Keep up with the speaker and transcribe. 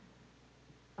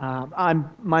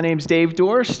My name's Dave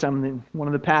Dorst. I'm one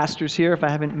of the pastors here. If I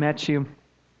haven't met you,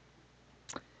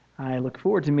 I look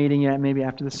forward to meeting you maybe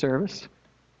after the service.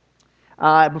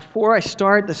 Before I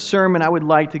start the sermon, I would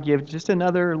like to give just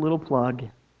another little plug.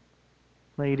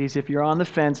 Ladies, if you're on the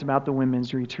fence about the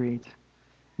women's retreat,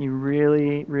 you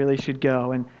really, really should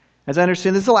go. And as I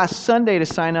understand, this is the last Sunday to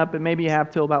sign up, but maybe you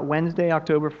have till about Wednesday,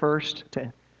 October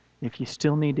 1st, if you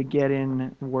still need to get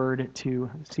in word to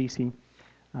Cece.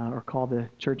 Or call the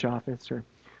church office, or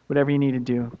whatever you need to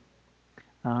do.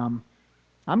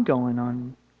 I'm going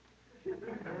on,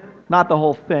 not the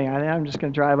whole thing. I'm just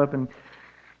going to drive up and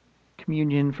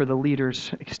communion for the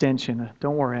leaders extension.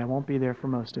 Don't worry, I won't be there for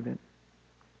most of it.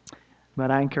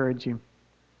 But I encourage you.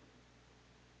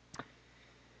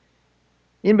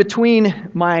 In between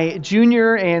my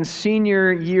junior and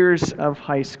senior years of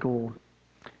high school,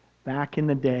 back in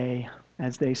the day,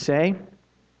 as they say,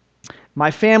 my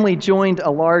family joined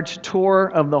a large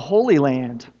tour of the Holy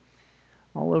Land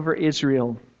all over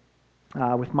Israel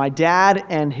with my dad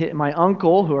and my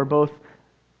uncle, who are both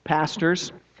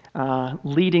pastors,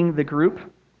 leading the group.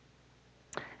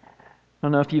 I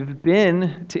don't know if you've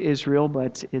been to Israel,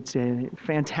 but it's a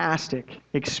fantastic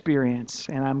experience,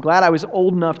 and I'm glad I was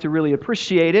old enough to really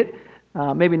appreciate it.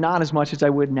 Maybe not as much as I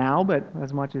would now, but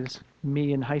as much as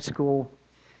me in high school.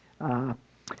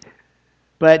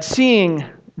 But seeing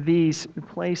these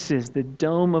places, the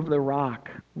Dome of the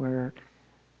Rock, where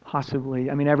possibly,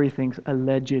 everything's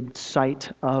alleged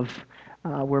site of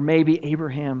where maybe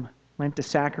Abraham went to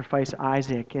sacrifice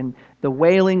Isaac, and the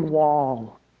Wailing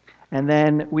Wall. And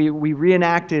then we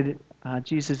reenacted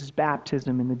Jesus'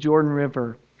 baptism in the Jordan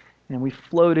River, and we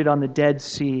floated on the Dead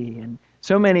Sea, and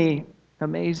so many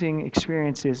amazing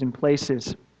experiences and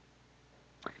places.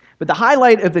 But the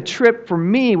highlight of the trip for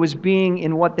me was being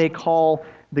in what they call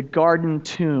the Garden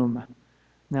Tomb.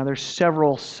 Now, there's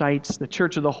several sites. The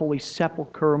Church of the Holy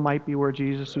Sepulchre might be where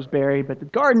Jesus was buried, but the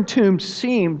Garden Tomb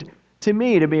seemed to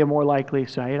me to be a more likely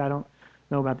site. I don't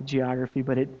know about the geography,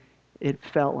 but it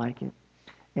felt like it.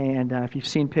 And if you've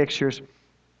seen pictures.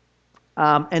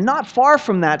 And not far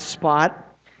from that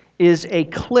spot is a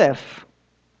cliff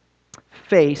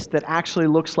face that actually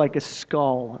looks like a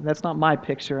skull. That's not my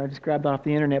picture. I just grabbed it off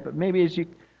the internet, but maybe I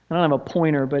don't have a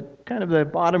pointer, but kind of the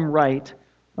bottom right.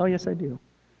 Oh, yes, I do.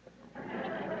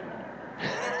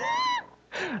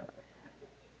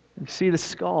 You see the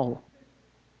skull.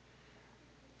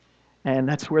 And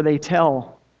that's where they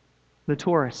tell the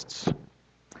tourists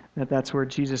that that's where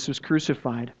Jesus was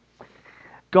crucified.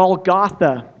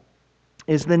 Golgotha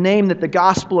is the name that the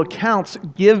gospel accounts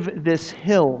give this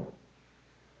hill.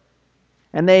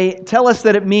 And they tell us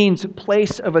that it means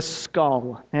place of a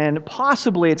skull. And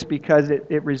possibly it's because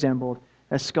it resembled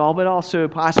a skull, but also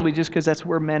possibly just because that's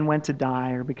where men went to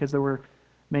die, or because there were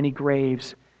many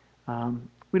graves.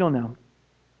 We don't know.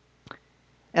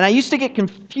 And I used to get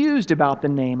confused about the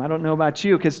name. I don't know about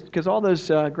you, because all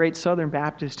those great Southern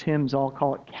Baptist hymns all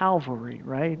call it Calvary,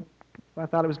 right? I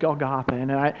thought it was Golgotha.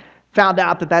 And I found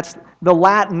out that that's the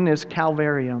Latin is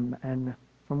Calvarium, and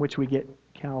from which we get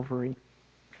Calvary.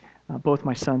 Both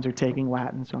my sons are taking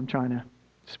Latin, so I'm trying to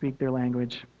speak their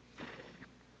language.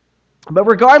 But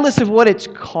regardless of what it's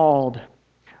called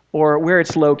or where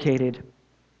it's located,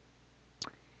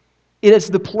 it is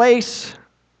the place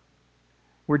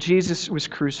where Jesus was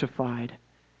crucified.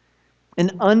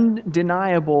 An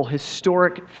undeniable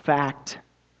historic fact,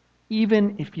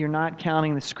 even if you're not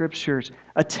counting the Scriptures,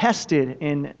 attested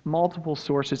in multiple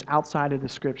sources outside of the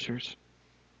Scriptures.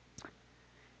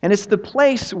 And it's the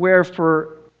place where,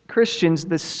 for Christians,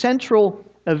 the central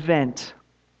event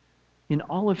in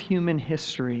all of human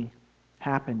history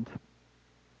happened.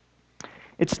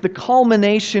 It's the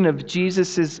culmination of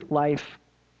Jesus' life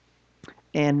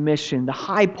and mission, the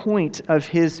high point of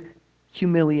his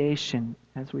humiliation,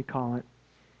 as we call it,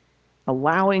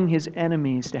 allowing his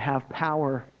enemies to have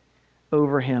power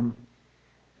over him.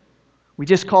 We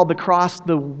just called the cross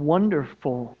the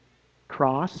wonderful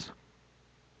cross,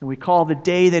 and we call the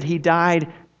day that he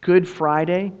died Good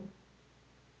Friday,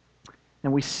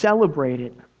 and we celebrate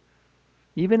it,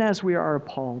 even as we are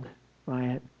appalled by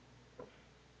it.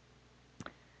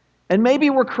 And maybe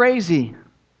we're crazy.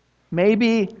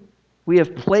 Maybe we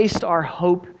have placed our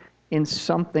hope in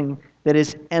something that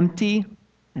is empty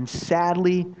and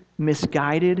sadly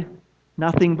misguided,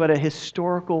 nothing but a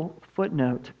historical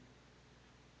footnote.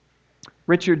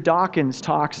 Richard Dawkins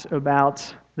talks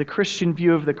about the Christian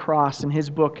view of the cross in his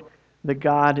book, The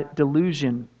God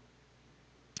Delusion.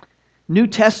 New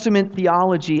Testament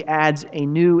theology adds a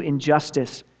new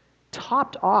injustice,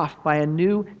 topped off by a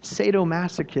new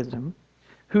sadomasochism,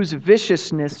 whose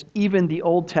viciousness even the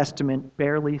Old Testament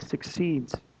barely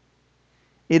succeeds.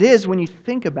 It is, when you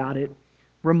think about it,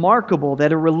 remarkable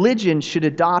that a religion should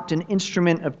adopt an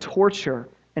instrument of torture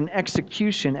and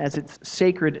execution as its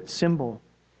sacred symbol.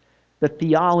 The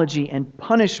theology and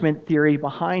punishment theory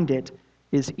behind it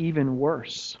is even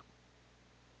worse.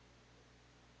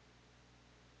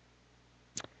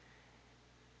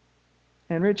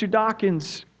 And Richard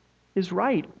Dawkins is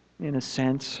right, in a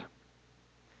sense,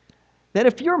 that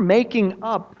if you're making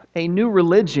up a new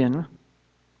religion,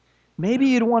 maybe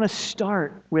you'd want to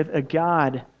start with a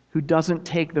God who doesn't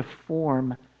take the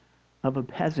form of a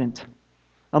peasant,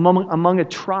 among a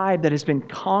tribe that has been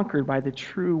conquered by the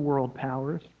true world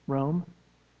powers, Rome.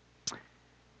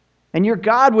 And your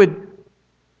God would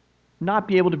not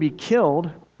be able to be killed,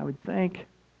 I would think. You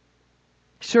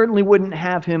certainly wouldn't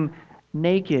have him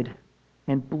naked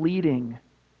and bleeding,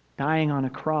 dying on a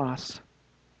cross,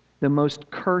 the most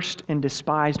cursed and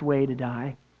despised way to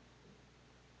die.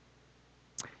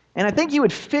 And I think you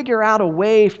would figure out a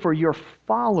way for your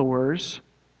followers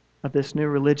of this new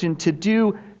religion to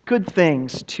do good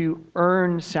things to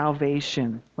earn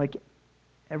salvation, like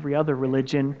every other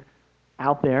religion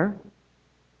out there.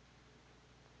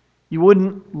 You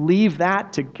wouldn't leave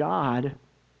that to God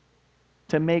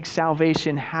to make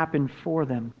salvation happen for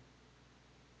them.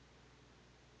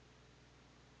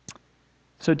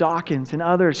 So Dawkins and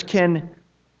others can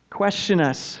question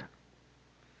us,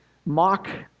 mock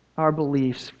our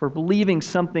beliefs for believing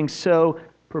something so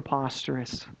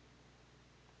preposterous.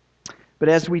 But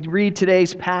as we read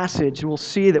today's passage, we'll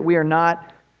see that we are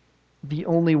not the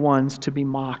only ones to be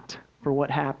mocked for what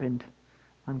happened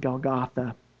on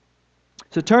Golgotha.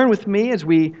 So turn with me as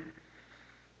we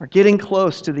are getting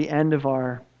close to the end of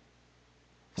our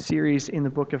series in the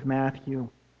book of Matthew.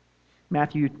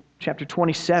 Matthew chapter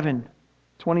 27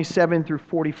 through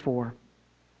 44.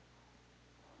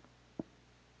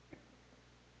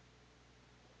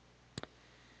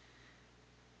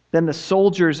 Then the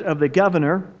soldiers of the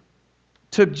governor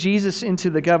took Jesus into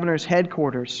the governor's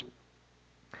headquarters,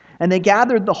 and they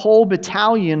gathered the whole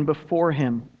battalion before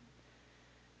him,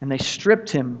 and they stripped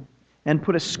him and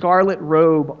put a scarlet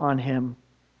robe on him,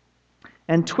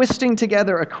 and twisting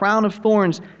together a crown of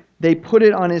thorns, they put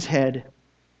it on his head,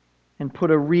 and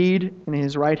put a reed in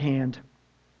his right hand.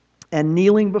 And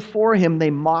kneeling before him, they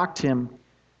mocked him,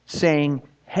 saying,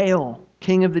 "Hail,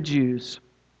 King of the Jews!"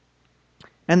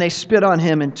 And they spit on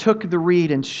him and took the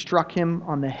reed and struck him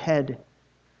on the head.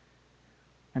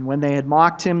 And when they had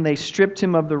mocked him, they stripped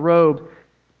him of the robe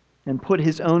and put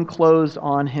his own clothes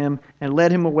on him and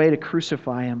led him away to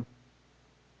crucify him.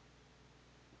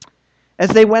 As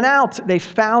they went out, they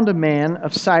found a man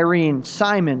of Cyrene,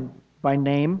 Simon by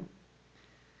name.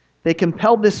 They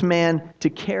compelled this man to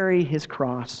carry his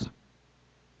cross.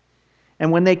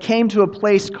 And when they came to a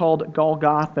place called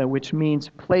Golgotha, which means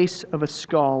place of a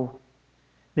skull,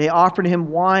 they offered him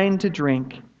wine to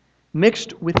drink,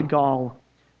 mixed with gall.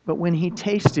 But when he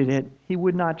tasted it, he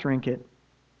would not drink it.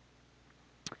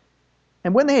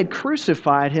 And when they had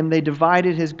crucified him, they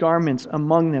divided his garments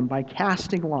among them by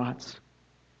casting lots.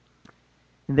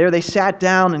 And there they sat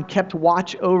down and kept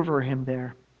watch over him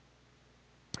there.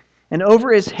 And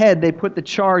over his head they put the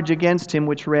charge against him,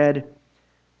 which read,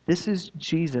 "This is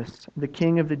Jesus, the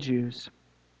King of the Jews."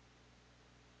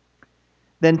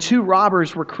 Then 2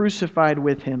 robbers were crucified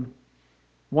with him,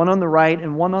 one on the right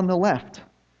and one on the left.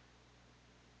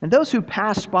 And those who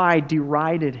passed by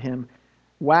derided him,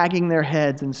 wagging their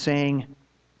heads and saying,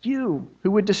 "You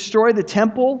who would destroy the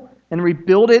temple and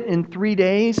rebuild it in 3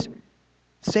 days,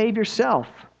 save yourself.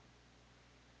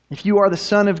 If you are the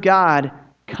Son of God,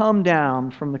 come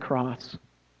down from the cross."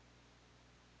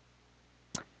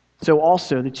 So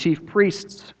also the chief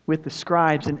priests with the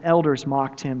scribes and elders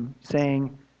mocked him,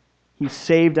 saying, "He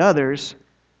saved others.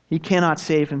 He cannot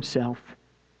save himself.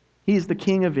 He is the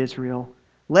King of Israel.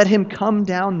 Let him come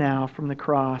down now from the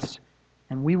cross,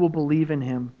 and we will believe in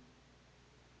him.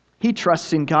 He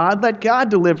trusts in God. Let God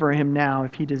deliver him now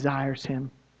if he desires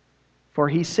him. For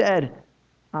he said,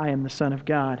 'I am the Son of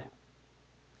God.'"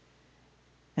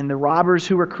 And the robbers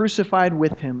who were crucified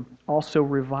with him also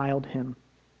reviled him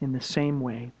in the same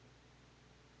way.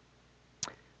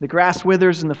 The grass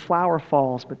withers and the flower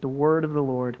falls, but the word of the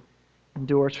Lord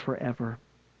endures forever.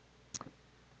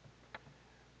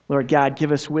 Lord God,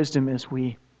 give us wisdom as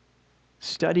we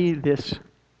study this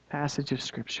passage of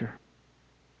Scripture.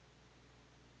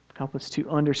 Help us to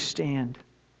understand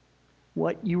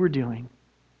what you were doing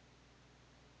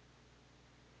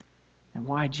and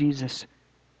why Jesus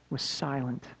was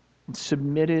silent and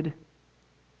submitted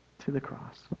to the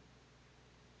cross.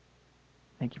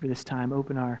 Thank you for this time.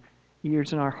 Open our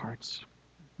ears and our hearts.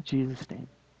 In Jesus' name,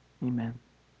 amen.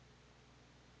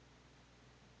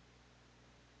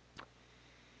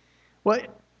 Well,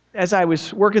 as I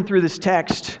was working through this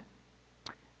text,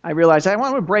 I realized I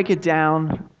want to break it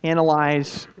down,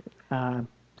 analyze,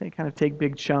 take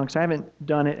big chunks. I haven't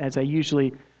done it as I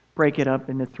usually break it up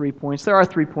into 3 points. There are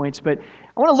 3 points, but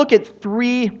I want to look at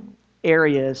 3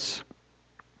 areas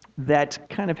that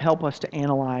kind of help us to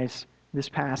analyze this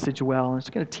passage well, and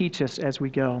it's going to teach us as we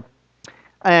go.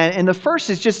 And the first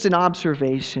is just an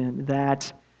observation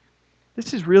that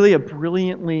this is really a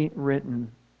brilliantly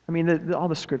written. I mean, all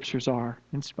the scriptures are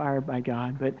inspired by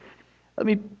God, but let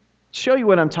me show you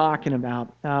what I'm talking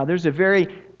about. There's a very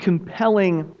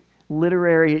compelling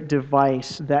literary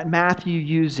device that Matthew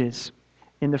uses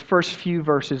in the first few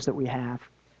verses that we have,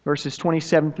 verses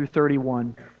 27 through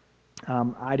 31.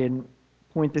 I didn't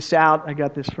point this out. I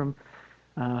got this from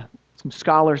some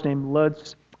scholars named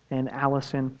Lutz and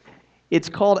Allison. It's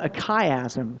called a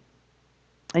chiasm.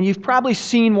 And you've probably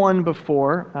seen one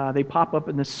before. They pop up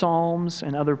in the Psalms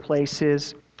and other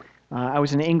places. I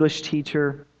was an English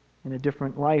teacher in a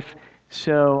different life,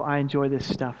 so I enjoy this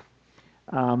stuff.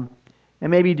 And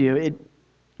maybe you do. It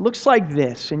looks like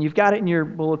this, and you've got it in your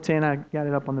bulletin. I got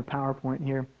it up on the PowerPoint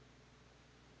here.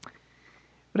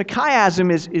 But a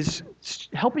chiasm is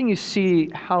helping you see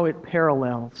how it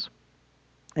parallels.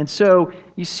 And so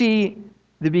you see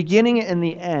the beginning and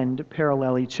the end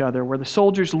parallel each other, where the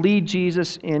soldiers lead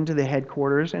Jesus into the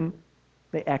headquarters and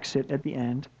they exit at the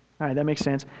end. All right, that makes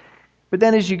sense. But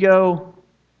then as you go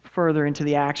further into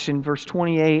the action, verse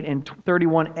 28 and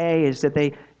 31a is that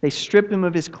they strip him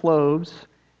of his clothes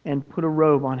and put a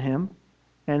robe on him.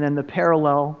 And then the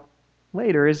parallel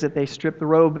later is that they strip the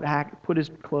robe back, put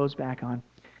his clothes back on.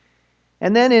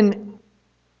 And then in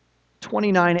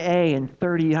 29a and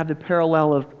 30, you have the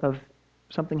parallel of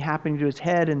something happening to his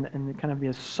head and kind of the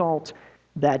assault,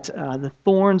 that the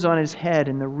thorns on his head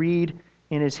and the reed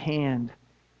in his hand.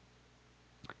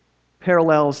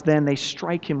 Parallels, then they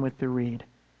strike him with the reed.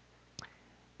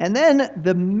 And then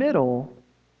the middle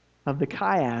of the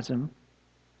chiasm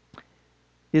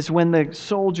is when the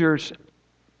soldiers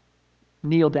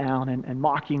kneel down and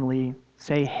mockingly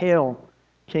say, "Hail,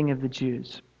 King of the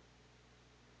Jews."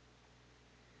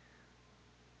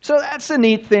 So that's a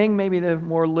neat thing. Maybe the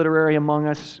more literary among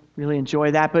us really enjoy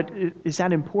that. But is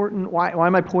that important? Why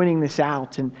am I pointing this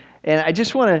out? And I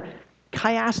just want to,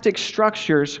 chiastic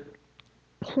structures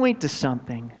point to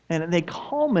something. And they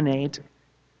culminate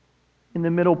in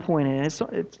the middle point. And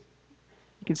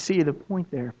you can see the point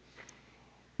there.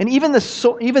 And even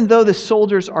though the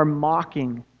soldiers are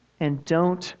mocking and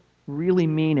don't really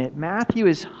mean it, Matthew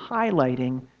is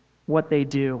highlighting what they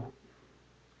do.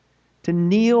 To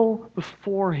kneel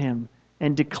before him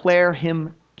and declare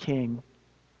him king.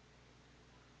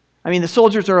 I mean, the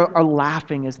soldiers are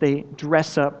laughing as they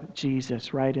dress up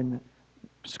Jesus, right, in the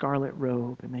scarlet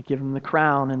robe, and they give him the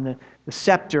crown and the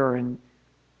scepter, and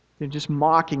they're just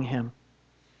mocking him.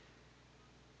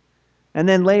 And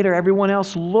then later, everyone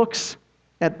else looks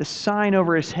at the sign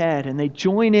over his head, and they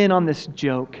join in on this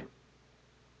joke.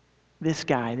 This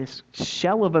guy, this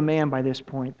shell of a man by this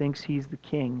point, thinks he's the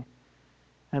king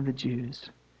of the Jews.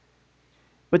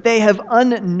 But they have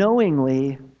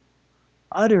unknowingly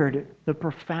uttered the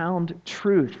profound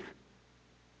truth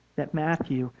that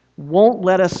Matthew won't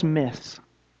let us miss,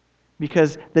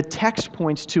 because the text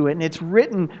points to it, and it's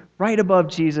written right above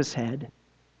Jesus' head.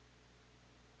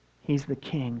 He's the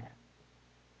king.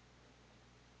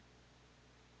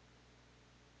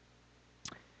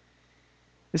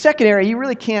 The second area, you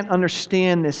really can't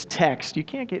understand this text. You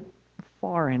can't get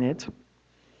far in it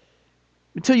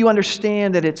until you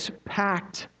understand that it's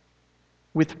packed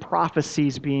with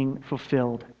prophecies being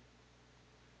fulfilled.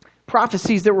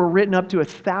 Prophecies that were written up to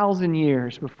 1,000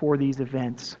 years before these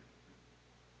events.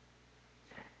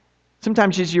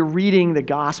 Sometimes as you're reading the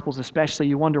Gospels especially,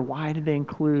 you wonder, why did they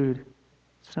include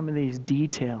some of these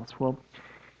details? Well,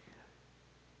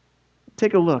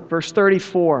 take a look. Verse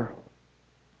 34.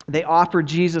 They offered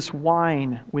Jesus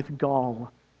wine with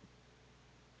gall.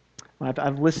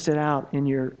 I've listed out in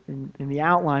the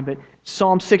outline, but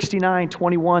Psalm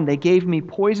 69:21, they gave me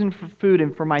poison for food,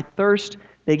 and for my thirst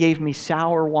they gave me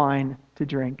sour wine to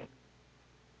drink.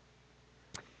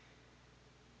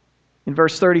 In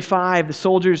verse 35, the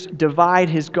soldiers divide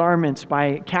his garments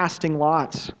by casting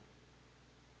lots.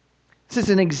 This is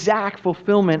an exact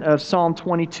fulfillment of Psalm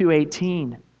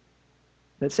 22:18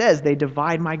 that says, they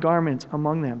divide my garments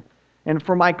among them, and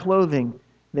for my clothing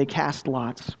they cast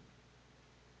lots.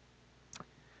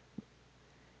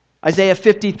 Isaiah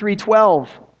 53:12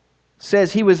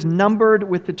 says he was numbered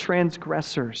with the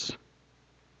transgressors,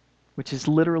 which is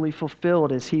literally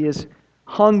fulfilled as he is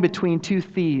hung between two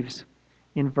thieves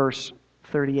in verse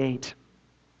 38.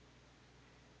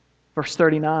 Verse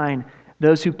 39,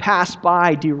 Those who passed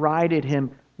by derided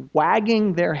him,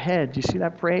 wagging their head. Do you see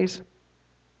that phrase?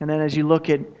 And then as you look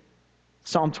at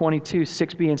Psalm 22,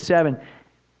 6b and 7,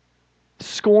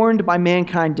 scorned by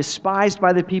mankind, despised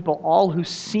by the people, all who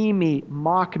see me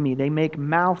mock me. They make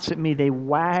mouths at me. They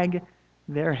wag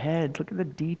their heads. Look at the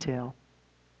detail.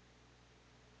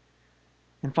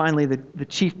 And finally, the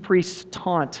chief priest's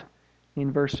taunt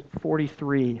in verse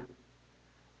 43.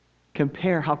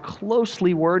 Compare how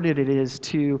closely worded it is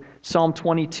to Psalm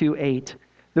 22:8.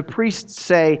 The priests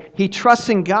say, he trusts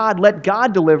in God, let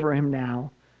God deliver him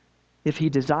now, if he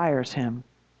desires him.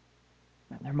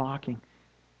 And they're mocking.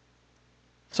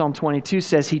 Psalm 22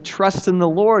 says, he trusts in the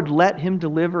Lord, let him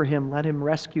deliver him, let him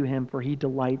rescue him, for he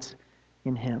delights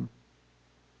in him.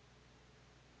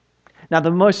 Now,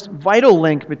 the most vital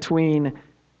link between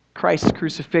Christ's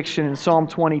crucifixion and Psalm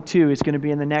 22 is going to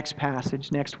be in the next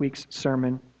passage, next week's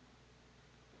sermon.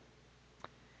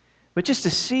 But just to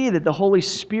see that the Holy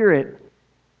Spirit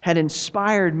had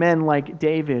inspired men like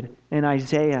David and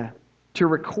Isaiah to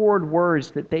record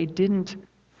words that they didn't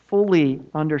fully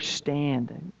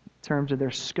understand in terms of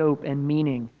their scope and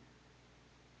meaning.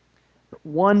 But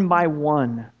one by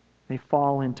one, they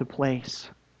fall into place.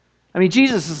 I mean,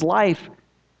 Jesus' life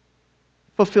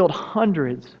fulfilled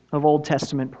hundreds of Old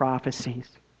Testament prophecies.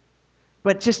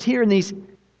 But just here in these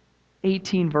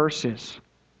 18 verses,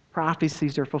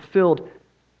 prophecies are fulfilled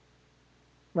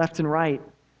left and right,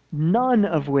 none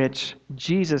of which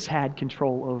Jesus had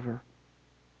control over.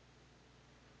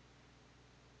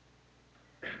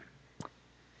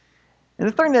 And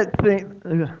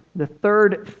the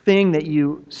third thing that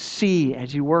you see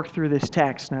as you work through this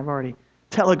text, and I've already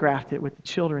telegraphed it with the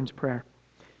children's prayer,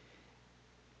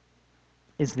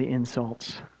 is the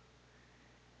insults.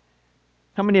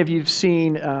 How many of you have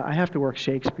seen, I have to work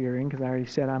Shakespearean because I already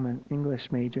said I'm an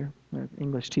English major, or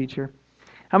English teacher.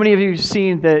 How many of you have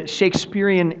seen the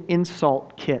Shakespearean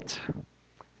insult kit?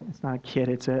 It's not a kit,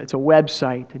 it's a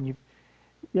website, and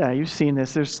you've seen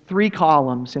this. There's 3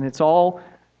 columns, and it's all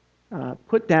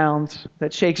put downs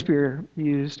that Shakespeare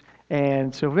used,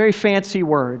 and so very fancy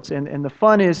words. And the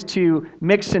fun is to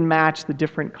mix and match the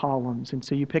different columns. And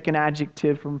so you pick an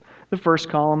adjective from the first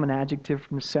column, an adjective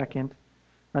from the second,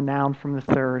 a noun from the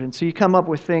third. And so you come up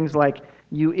with things like,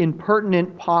 you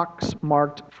impertinent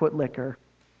pox-marked footlicker,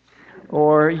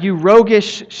 or you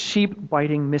roguish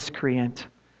sheep-biting miscreant.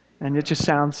 And it just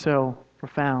sounds so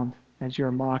profound as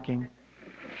you're mocking.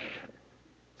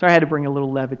 So I had to bring a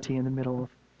little levity in the middle of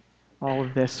all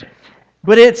of this.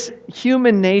 But it's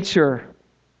human nature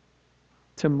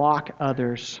to mock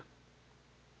others,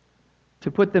 to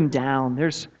put them down.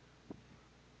 There's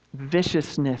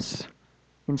viciousness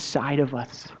inside of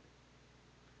us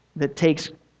that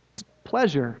takes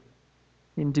pleasure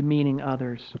in demeaning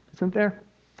others, isn't there?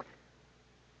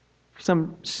 For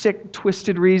some sick,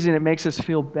 twisted reason, it makes us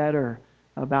feel better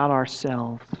about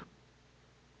ourselves.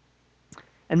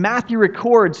 And Matthew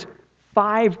records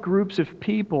 5 groups of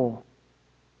people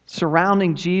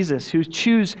surrounding Jesus who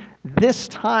choose this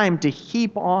time to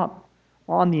heap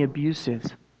on the abuses.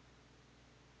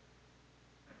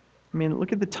 I mean,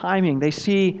 look at the timing. They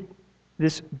see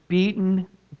this beaten,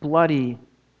 bloody,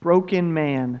 broken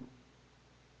man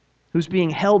who's being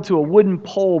held to a wooden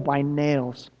pole by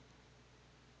nails.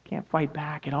 Can't fight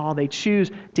back at all. They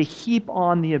choose to heap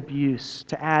on the abuse,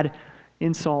 to add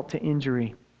insult to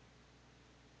injury.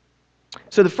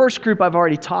 So the first group I've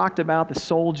already talked about, the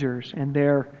soldiers and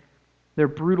their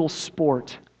brutal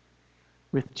sport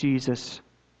with Jesus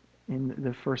in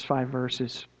the first 5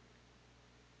 verses.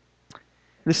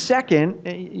 The second,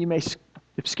 you may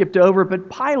have skipped over, but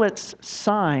Pilate's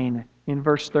sign in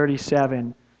verse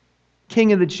 37,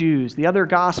 King of the Jews. The other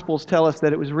Gospels tell us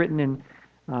that it was written in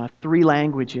 3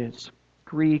 languages,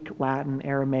 Greek, Latin,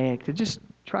 Aramaic, to just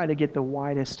try to get the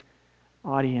widest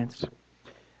audience so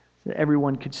that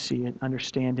everyone could see it,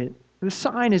 understand it. The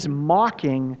sign is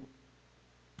mocking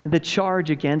the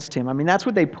charge against him. I mean, that's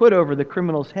what they put over the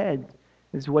criminal's head,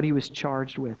 is what he was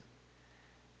charged with.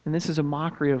 And this is a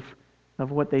mockery of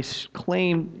what they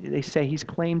claim. They say he's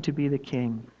claimed to be the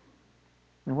king.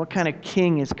 And what kind of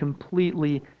king is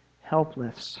completely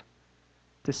helpless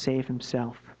to save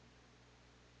himself?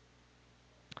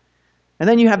 And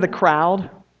then you have the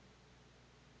crowd.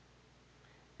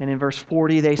 And in verse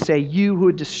 40 they say, you who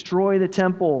would destroy the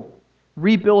temple,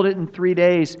 rebuild it in 3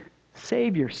 days,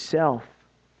 save yourself.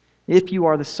 If you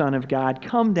are the Son of God,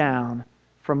 come down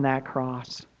from that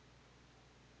cross.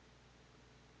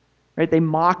 Right? They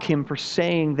mock him for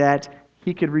saying that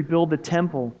he could rebuild the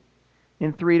temple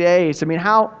in 3 days. I mean,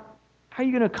 how are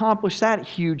you going to accomplish that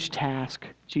huge task,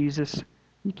 Jesus?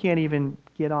 You can't even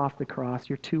get off the cross.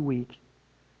 You're too weak.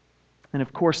 And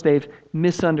of course, they've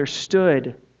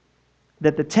misunderstood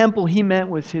that the temple he meant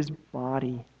was his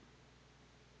body,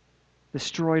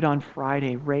 destroyed on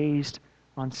Friday, raised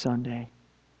on Sunday.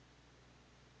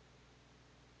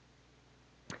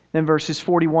 Then verses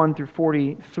 41 through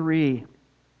 43,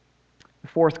 the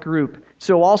fourth group.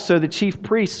 So also the chief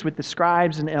priests with the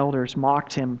scribes and elders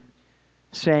mocked him,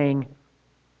 saying,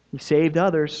 "He saved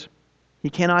others. He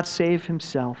cannot save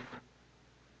himself.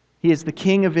 He is the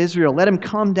King of Israel. Let him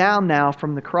come down now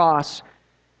from the cross,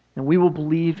 and we will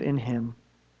believe in him.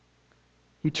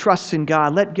 He trusts in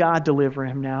God. Let God deliver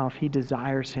him now if he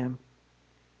desires him.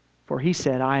 For he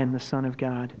said, I am the Son of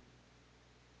God."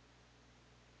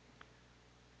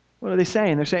 What are they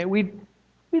saying? They're saying,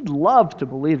 we'd love to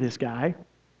believe this guy.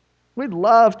 We'd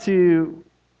love to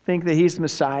think that he's the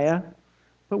Messiah,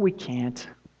 but we can't.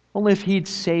 Only if he'd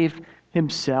save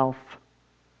himself.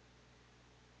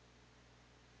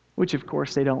 Which, of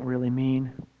course, they don't really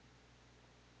mean.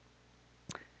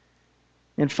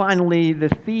 And finally, the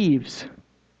thieves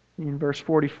in verse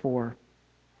 44.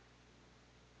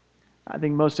 I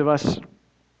think most of us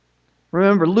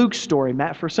remember Luke's story.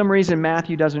 For some reason,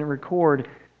 Matthew doesn't record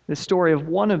the story of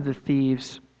one of the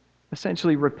thieves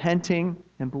essentially repenting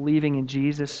and believing in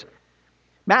Jesus.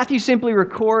 Matthew simply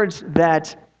records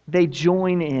that they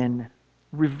join in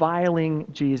reviling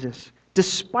Jesus,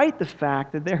 despite the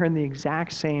fact that they're in the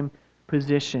exact same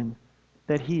position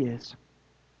that he is.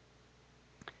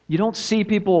 You don't see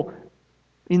people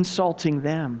insulting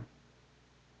them.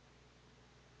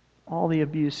 All the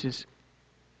abuses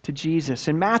to Jesus.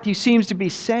 And Matthew seems to be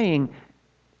saying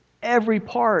every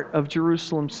part of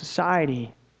Jerusalem's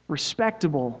society,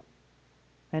 respectable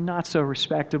and not so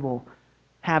respectable,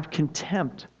 have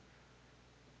contempt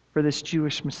for this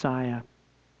Jewish Messiah.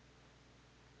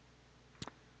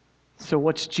 So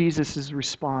what's Jesus'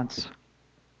 response?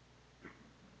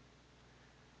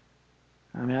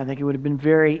 I think it would have been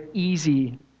very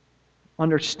easy,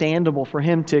 understandable for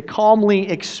him to calmly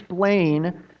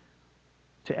explain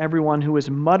to everyone who was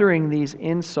muttering these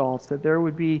insults that there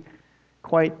would be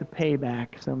quite the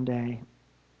payback someday.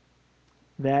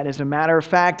 That, as a matter of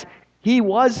fact, he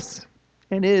was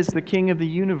and is the King of the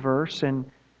universe. And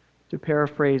to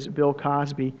paraphrase Bill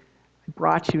Cosby, I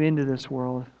brought you into this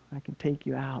world. I can take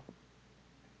you out.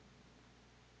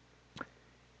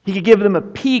 He could give them a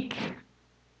peek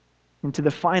into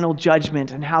the final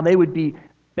judgment and how they would be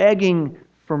begging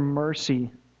for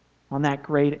mercy on that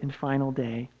great and final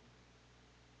day.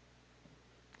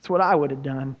 That's what I would have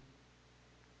done.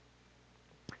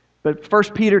 But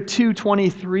 1 Peter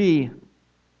 2:23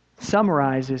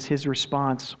 summarizes his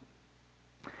response.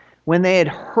 When they had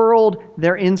hurled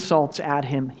their insults at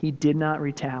him, he did not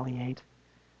retaliate.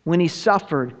 When he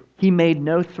suffered, he made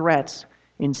no threats.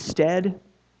 Instead,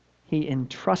 he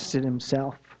entrusted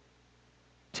himself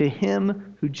to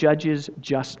him who judges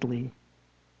justly.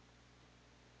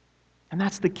 And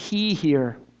that's the key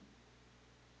here.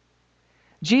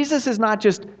 Jesus is not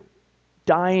just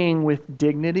dying with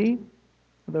dignity,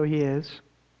 although he is.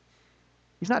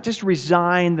 He's not just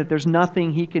resigned that there's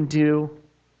nothing he can do,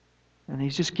 and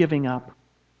he's just giving up.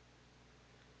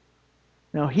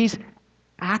 No, he's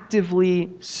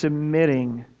actively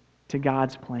submitting to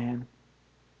God's plan.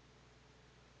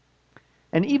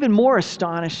 And even more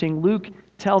astonishing, Luke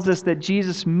tells us that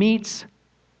Jesus meets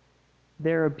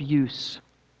their abuse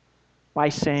by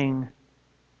saying,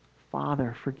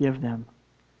 "Father, forgive them,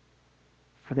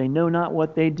 for they know not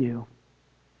what they do."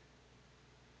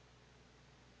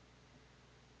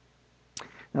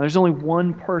 Now, there's only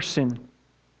one person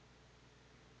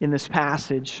in this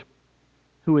passage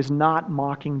who is not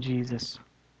mocking Jesus.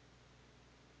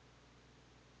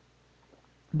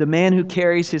 The man who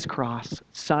carries his cross,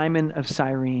 Simon of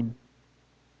Cyrene.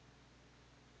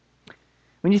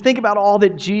 When you think about all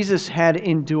that Jesus had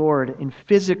endured in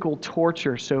physical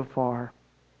torture so far,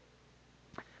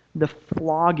 the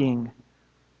flogging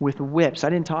with whips. I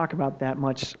didn't talk about that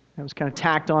much. That was kind of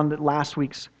tacked on to last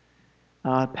week's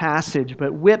passage.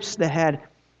 But whips that had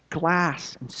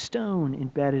glass and stone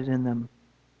embedded in them.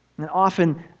 And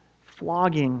often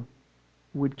flogging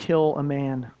would kill a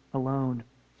man alone.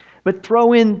 But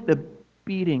throw in the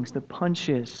beatings, the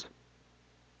punches,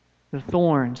 the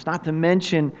thorns, not to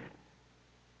mention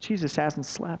Jesus hasn't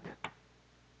slept.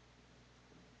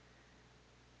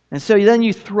 And so then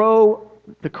you throw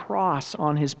the cross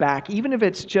on his back, even if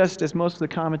it's just, as most of the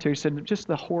commentaries said, just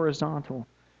the horizontal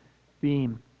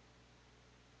beam.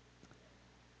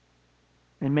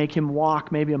 And make him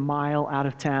walk maybe a mile out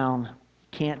of town.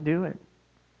 He can't do it.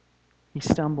 He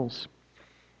stumbles.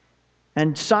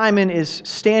 And Simon is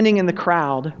standing in the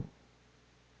crowd,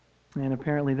 and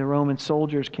apparently the Roman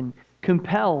soldiers can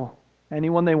compel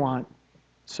anyone they want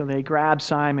So they grab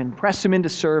Simon, press him into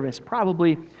service,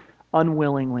 probably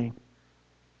unwillingly.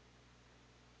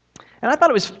 And I thought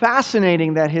it was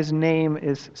fascinating that his name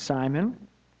is Simon,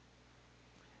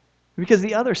 because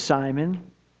the other Simon,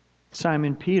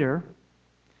 Simon Peter,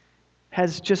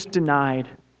 has just denied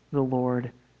the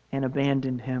Lord and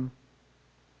abandoned him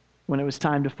when it was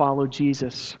time to follow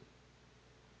Jesus.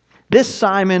 This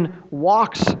Simon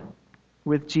walks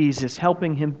with Jesus,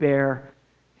 helping him bear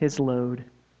his load.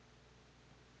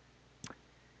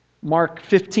 Mark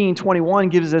 15:21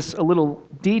 gives us a little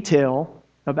detail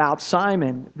about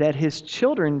Simon, that his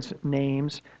children's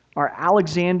names are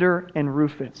Alexander and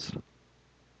Rufus.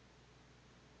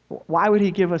 Why would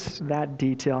he give us that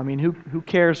detail? I mean, who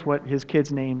cares what his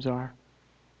kids' names are?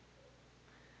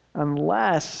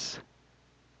 Unless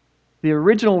the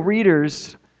original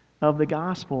readers of the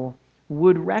gospel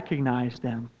would recognize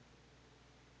them.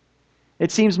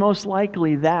 It seems most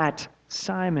likely that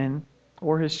Simon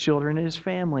or his children and his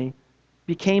family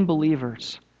became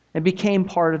believers and became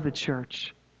part of the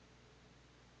church.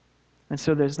 And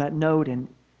so there's that note, and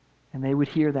they would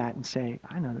hear that and say,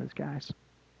 I know those guys.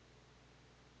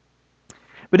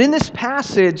 But in this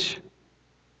passage,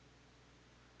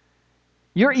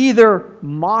 you're either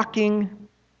mocking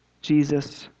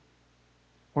Jesus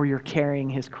or you're carrying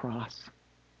his cross.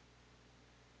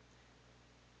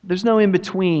 There's no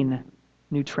in-between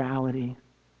neutrality.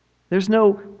 There's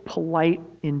no polite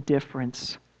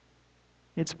indifference.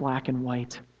 It's black and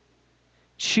white.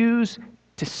 Choose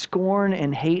to scorn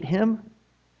and hate him,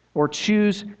 or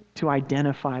choose to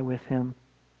identify with him,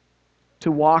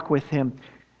 to walk with him.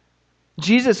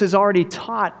 Jesus has already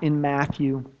taught in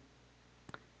Matthew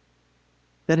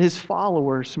that his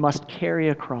followers must carry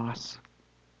a cross.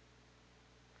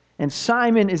 And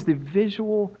Simon is the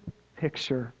visual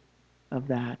picture of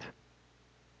that.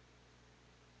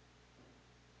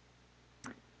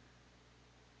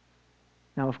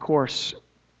 Now, of course,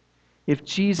 if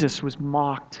Jesus was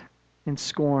mocked and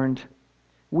scorned,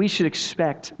 we should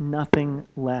expect nothing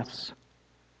less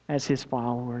as his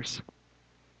followers.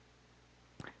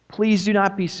 Please do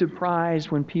not be surprised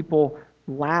when people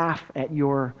laugh at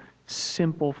your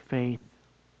simple faith,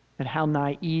 at how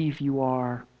naive you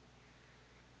are.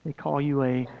 They call you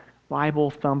a Bible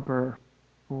thumper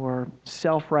or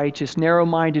self-righteous,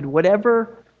 narrow-minded,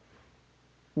 whatever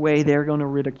way they're going to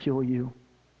ridicule you.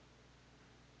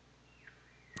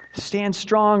 Stand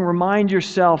strong. Remind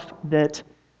yourself that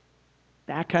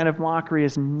that kind of mockery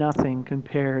is nothing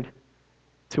compared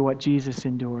to what Jesus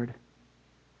endured.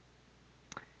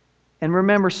 And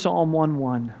remember Psalm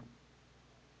 1:1.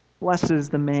 Blessed is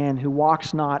the man who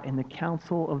walks not in the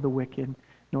counsel of the wicked,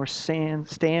 nor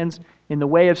stands in the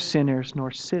way of sinners,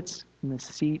 nor sits in the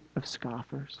seat of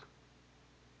scoffers.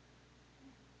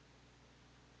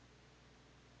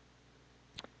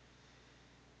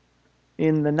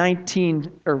 In the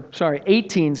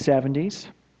 1870s,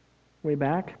 way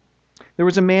back, there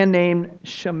was a man named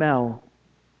Shamel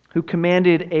who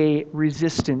commanded a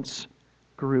resistance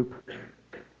group,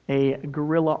 a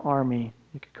guerrilla army,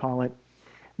 you could call it,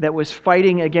 that was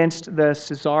fighting against the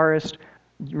Czarist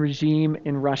regime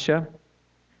in Russia.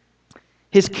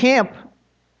 His camp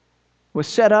was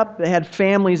set up. They had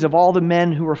families of all the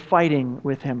men who were fighting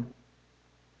with him.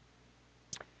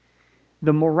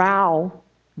 The morale,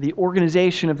 the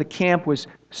organization of the camp was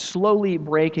slowly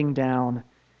breaking down,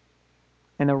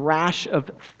 and a rash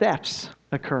of thefts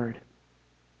occurred.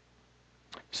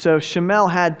 So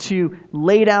Shamel had to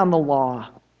lay down the law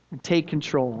and take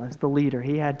control as the leader.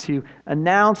 He had to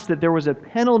announce that there was a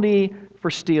penalty for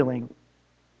stealing.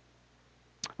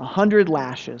 100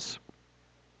 lashes.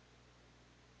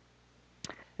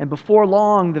 And before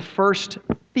long, the first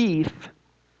thief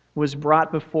was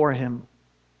brought before him.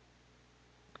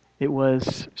 It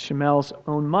was Shamel's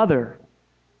own mother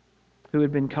who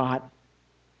had been caught.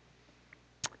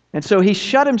 And so he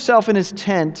shut himself in his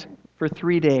tent for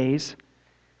 3 days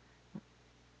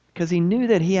because he knew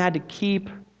that he had to keep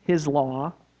his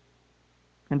law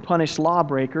and punish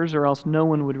lawbreakers, or else no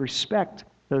one would respect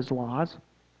those laws.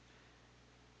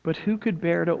 But who could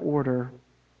bear to order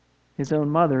his own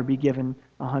mother be given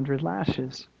 100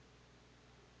 lashes?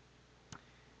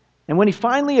 And when he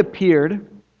finally appeared,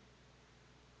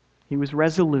 he was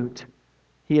resolute.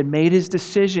 He had made his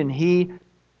decision. He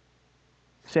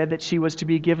said that she was to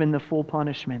be given the full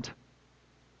punishment.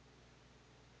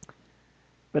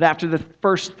 But after the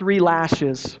first 3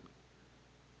 lashes,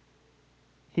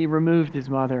 he removed his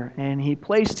mother and he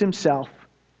placed himself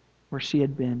where she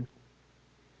had been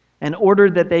and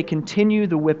ordered that they continue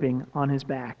the whipping on his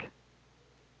back.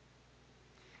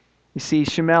 You see,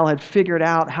 Shamel had figured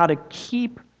out how to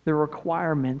keep the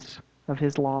requirements of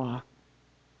his law.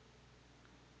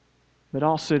 but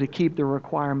also to keep the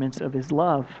requirements of his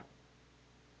love,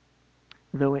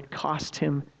 though it cost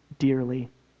him dearly.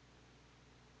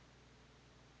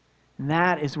 And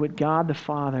that is what God the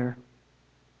Father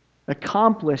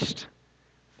accomplished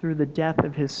through the death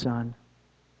of his Son,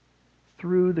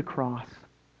 through the cross.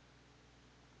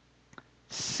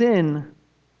 Sin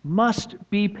must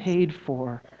be paid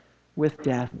for with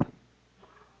death.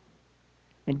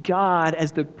 And God,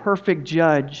 as the perfect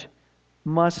judge,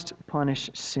 must punish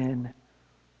sin.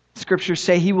 Scriptures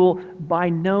say he will by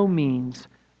no means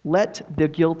let the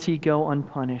guilty go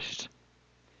unpunished.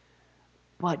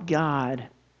 But God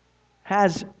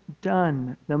has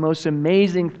done the most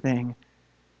amazing thing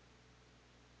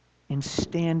in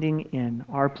standing in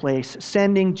our place,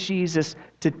 sending Jesus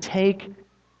to take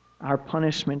our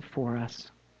punishment for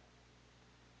us.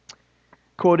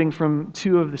 Quoting from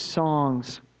two of the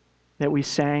songs that we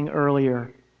sang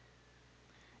earlier,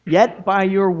 "Yet by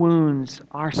your wounds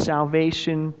our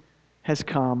salvation has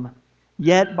come.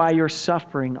 Yet by your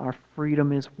suffering our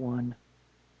freedom is won."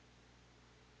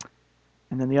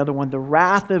 And then the other one, "The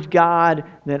wrath of God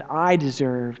that I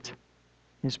deserved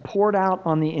is poured out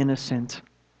on the innocent.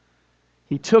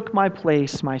 He took my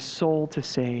place, my soul to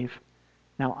save.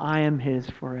 Now I am his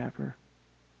forever."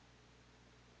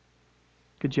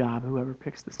 Good job, whoever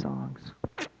picks the songs.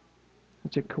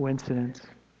 Such a coincidence.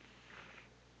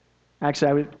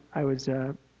 Actually, I was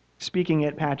speaking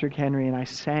at Patrick Henry, and I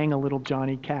sang a little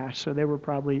Johnny Cash, so they were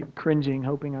probably cringing,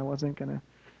 hoping I wasn't going to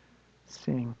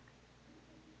sing.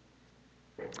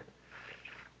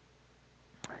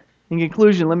 In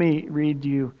conclusion, let me read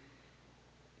you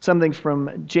something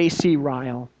from J.C.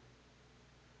 Ryle.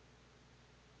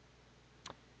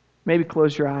 Maybe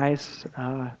close your eyes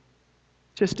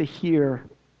just to hear.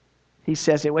 He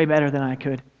says it way better than I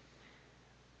could.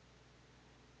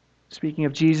 Speaking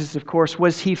of Jesus, of course,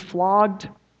 was he flogged?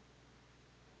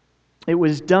 It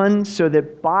was done so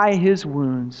that by his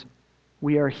wounds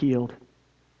we are healed.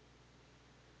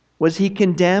 Was he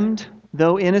condemned,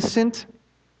 though innocent?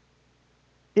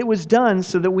 It was done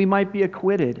so that we might be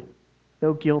acquitted,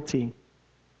 though guilty.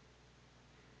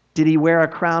 Did he wear a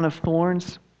crown of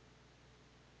thorns?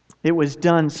 It was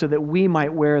done so that we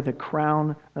might wear the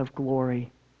crown of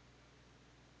glory.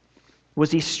 Was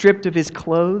he stripped of his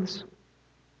clothes?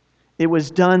 It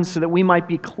was done so that we might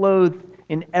be clothed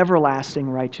in everlasting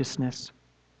righteousness.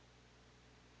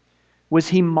 Was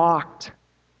he mocked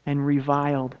and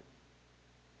reviled?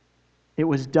 It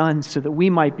was done so that we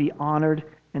might be honored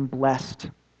and blessed.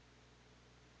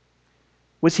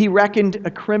 Was he reckoned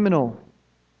a criminal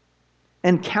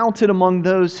and counted among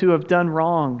those who have done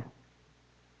wrong?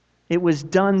 It was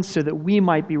done so that we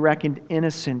might be reckoned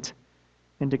innocent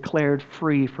and declared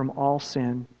free from all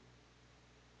sin.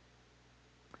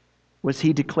 Was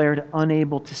he declared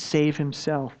unable to save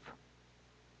himself?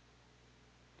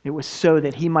 It was so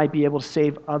that he might be able to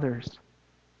save others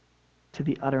to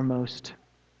the uttermost.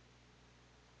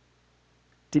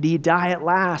 Did he die at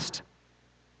last?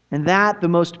 And that, the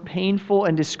most painful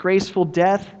and disgraceful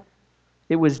death,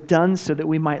 it was done so that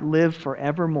we might live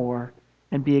forevermore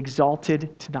and be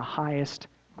exalted to the highest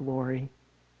glory.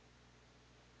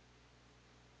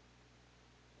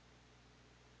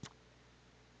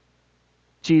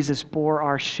 Jesus bore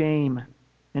our shame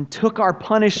and took our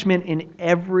punishment in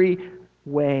every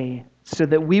way so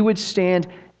that we would stand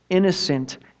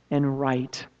innocent and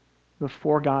right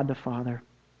before God the Father.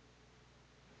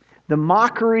 The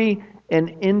mockery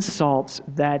and insults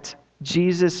that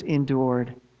Jesus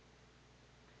endured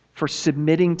for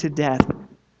submitting to death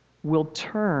will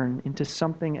turn into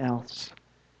something else.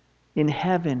 In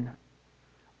heaven,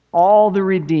 all the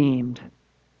redeemed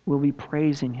will be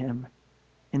praising him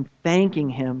and thanking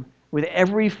him with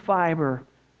every fiber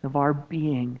of our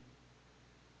being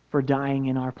for dying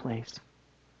in our place.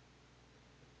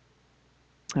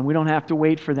 And we don't have to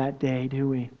wait for that day, do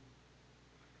we?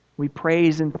 We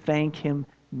praise and thank him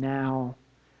now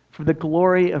for the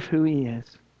glory of who he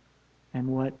is and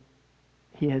what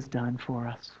he has done for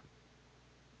us.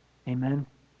 Amen.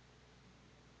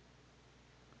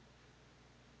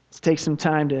 Let's take some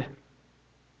time to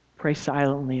pray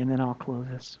silently, and then I'll close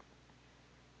this.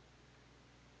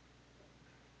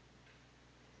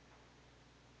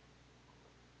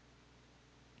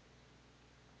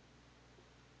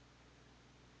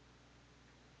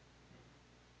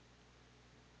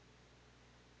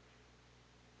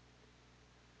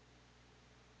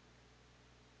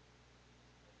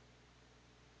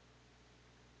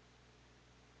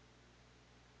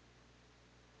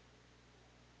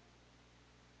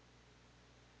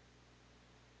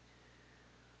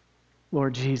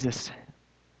 Lord Jesus,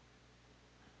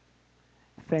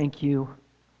 thank you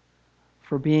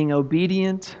for being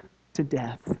obedient to to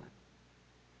death,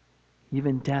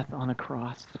 even death on a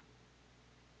cross.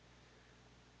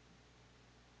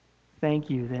 Thank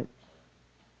you that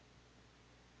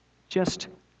just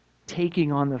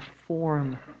taking on the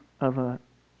form of a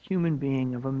human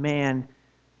being, of a man,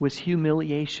 was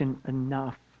humiliation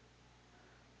enough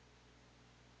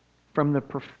from the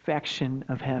perfection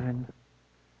of heaven.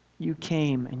 You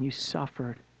came and you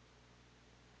suffered,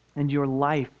 and your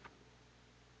life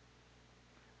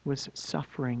was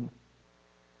suffering.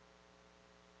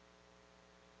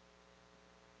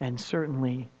 And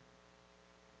certainly,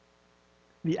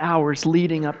 the hours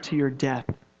leading up to your death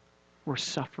were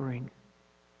suffering.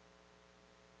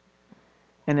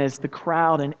 And as the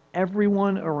crowd and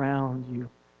everyone around you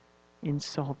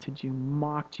insulted you,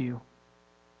 mocked you,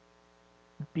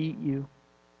 beat you,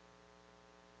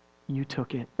 you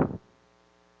took it.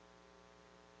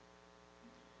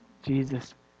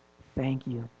 Jesus, thank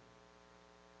you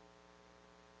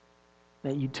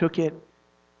that you took it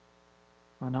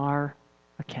on our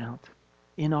account,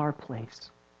 in our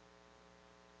place.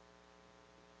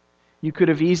 You could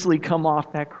have easily come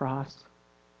off that cross.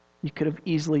 You could have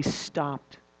easily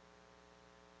stopped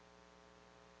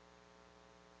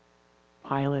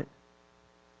Pilate,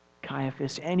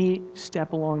 Caiaphas, any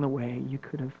step along the way. You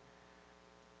could have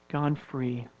gone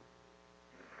free.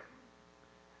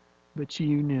 But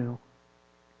you knew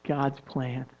God's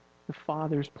plan, the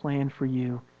Father's plan for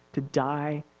you to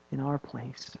die in our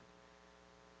place.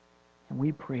 And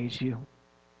we praise you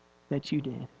that you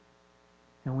did.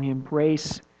 And we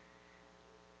embrace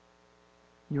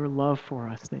your love for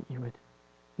us, that you would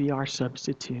be our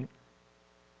substitute.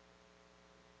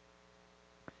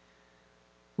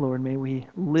 Lord, may we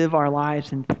live our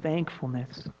lives in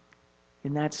thankfulness,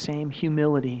 in that same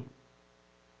humility.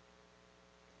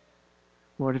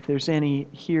 Lord, if there's any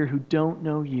here who don't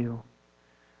know you,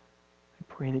 I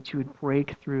pray that you would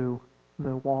break through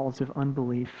the walls of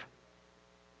unbelief.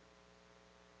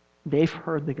 They've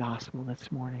heard the gospel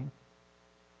this morning.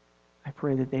 I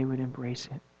pray that they would embrace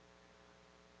it.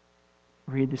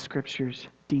 Read the scriptures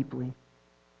deeply.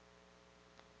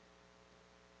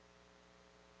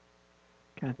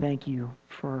 God, thank you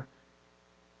for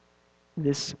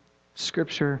this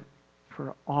scripture,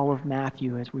 for all of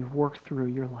Matthew as we work through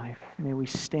your life. May we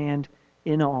stand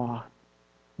in awe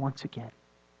once again.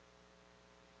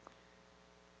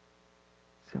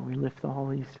 So we lift all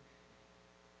these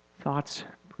thoughts,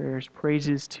 prayers,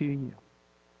 praises to you.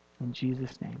 In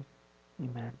Jesus' name,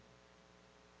 amen.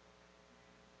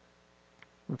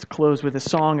 Let's close with a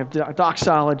song of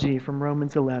doxology from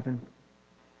Romans 11.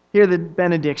 Hear the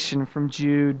benediction from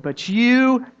Jude. But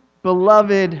you,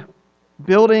 beloved,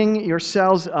 building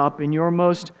yourselves up in your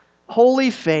most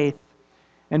holy faith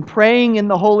and praying in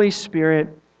the Holy Spirit,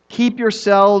 keep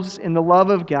yourselves in the love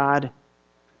of God,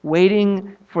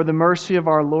 waiting for the mercy of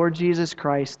our Lord Jesus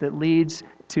Christ that leads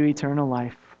to eternal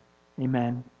life.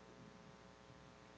 Amen.